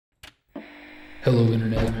Hello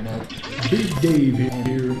Internet, Big Dave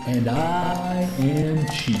here, and I am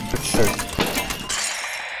cheap.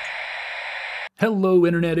 Hello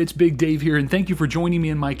Internet, it's Big Dave here, and thank you for joining me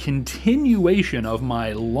in my continuation of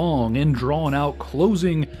my long and drawn out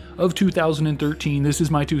closing of 2013. This is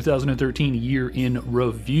my 2013 year in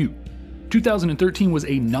review. 2013 was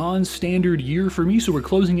a non-standard year for me, so we're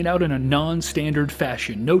closing it out in a non-standard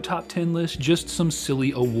fashion. No top 10 list, just some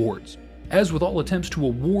silly awards. As with all attempts to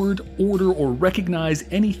award, order, or recognize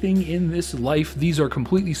anything in this life, these are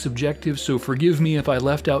completely subjective, so forgive me if I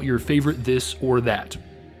left out your favorite this or that.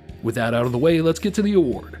 With that out of the way, let's get to the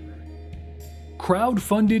award.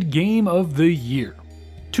 Crowdfunded Game of the Year.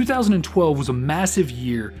 2012 was a massive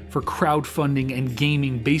year for crowdfunding and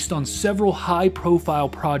gaming based on several high-profile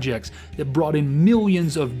projects that brought in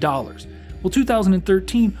millions of dollars. Well,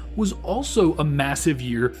 2013 was also a massive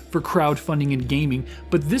year for crowdfunding and gaming,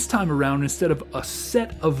 but this time around, instead of a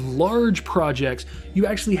set of large projects, you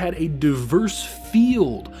actually had a diverse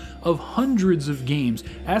field of hundreds of games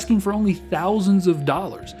asking for only thousands of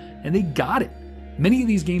dollars, and they got it. Many of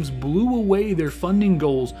these games blew away their funding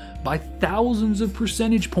goals by thousands of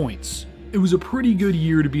percentage points. It was a pretty good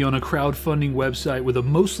year to be on a crowdfunding website with a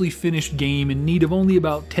mostly finished game in need of only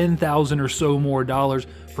about $10,000 or so more dollars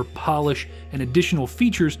for polish and additional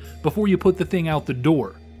features before you put the thing out the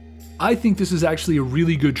door. I think this is actually a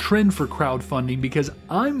really good trend for crowdfunding because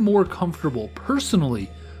I'm more comfortable personally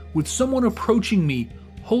with someone approaching me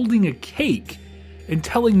holding a cake and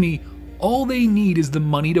telling me all they need is the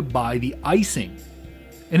money to buy the icing.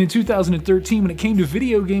 And in 2013, when it came to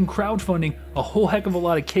video game crowdfunding, a whole heck of a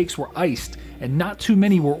lot of cakes were iced, and not too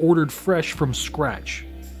many were ordered fresh from scratch.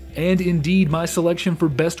 And indeed, my selection for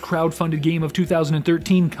Best Crowdfunded Game of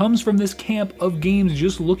 2013 comes from this camp of games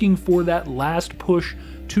just looking for that last push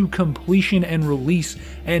to completion and release,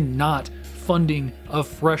 and not funding a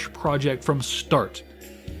fresh project from start.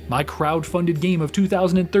 My crowdfunded game of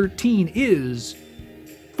 2013 is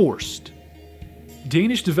Forced.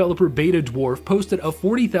 Danish developer Beta Dwarf posted a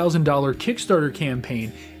 $40,000 Kickstarter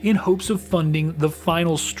campaign in hopes of funding the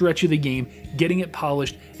final stretch of the game, getting it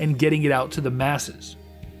polished, and getting it out to the masses.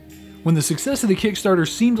 When the success of the Kickstarter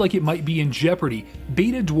seemed like it might be in jeopardy,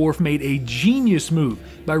 Beta Dwarf made a genius move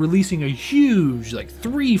by releasing a huge,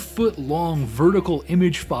 3-foot-long vertical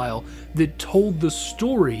image file that told the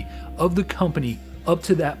story of the company up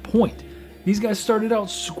to that point. These guys started out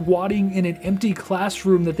squatting in an empty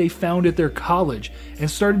classroom that they found at their college and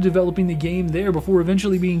started developing the game there before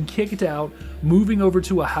eventually being kicked out, moving over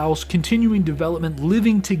to a house, continuing development,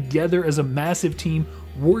 living together as a massive team,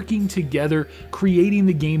 working together, creating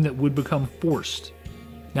the game that would become Forced.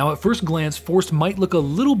 Now, at first glance, Forced might look a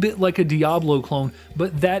little bit like a Diablo clone,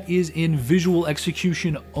 but that is in visual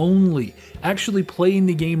execution only. Actually playing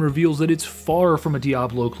the game reveals that it's far from a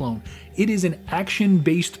Diablo clone. It is an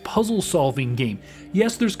action-based puzzle-solving game.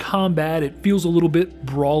 Yes, there's combat, it feels a little bit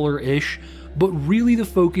brawler-ish, but really the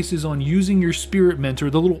focus is on using your spirit mentor,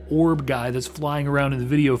 the little orb guy that's flying around in the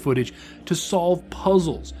video footage, to solve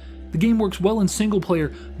puzzles. The game works well in single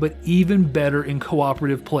player, but even better in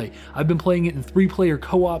cooperative play. I've been playing it in 3-player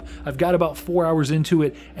co-op, I've got about 4 hours into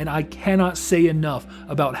it, and I cannot say enough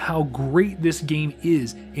about how great this game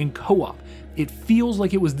is in co-op. It feels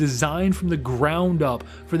like it was designed from the ground up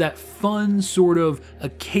for that fun sort of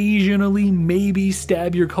occasionally maybe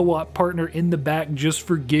stab your co-op partner in the back just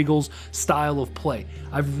for giggles style of play.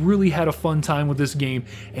 I've really had a fun time with this game,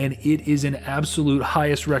 and it is an absolute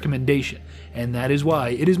highest recommendation, and that is why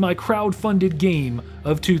it is my crowdfunded game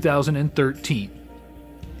of 2013.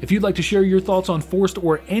 If you'd like to share your thoughts on Forced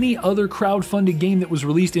or any other crowdfunded game that was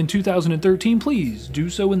released in 2013, please do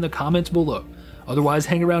so in the comments below. Otherwise,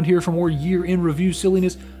 hang around here for more year in review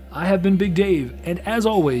silliness. I have been Big Dave, and as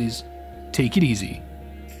always, take it easy.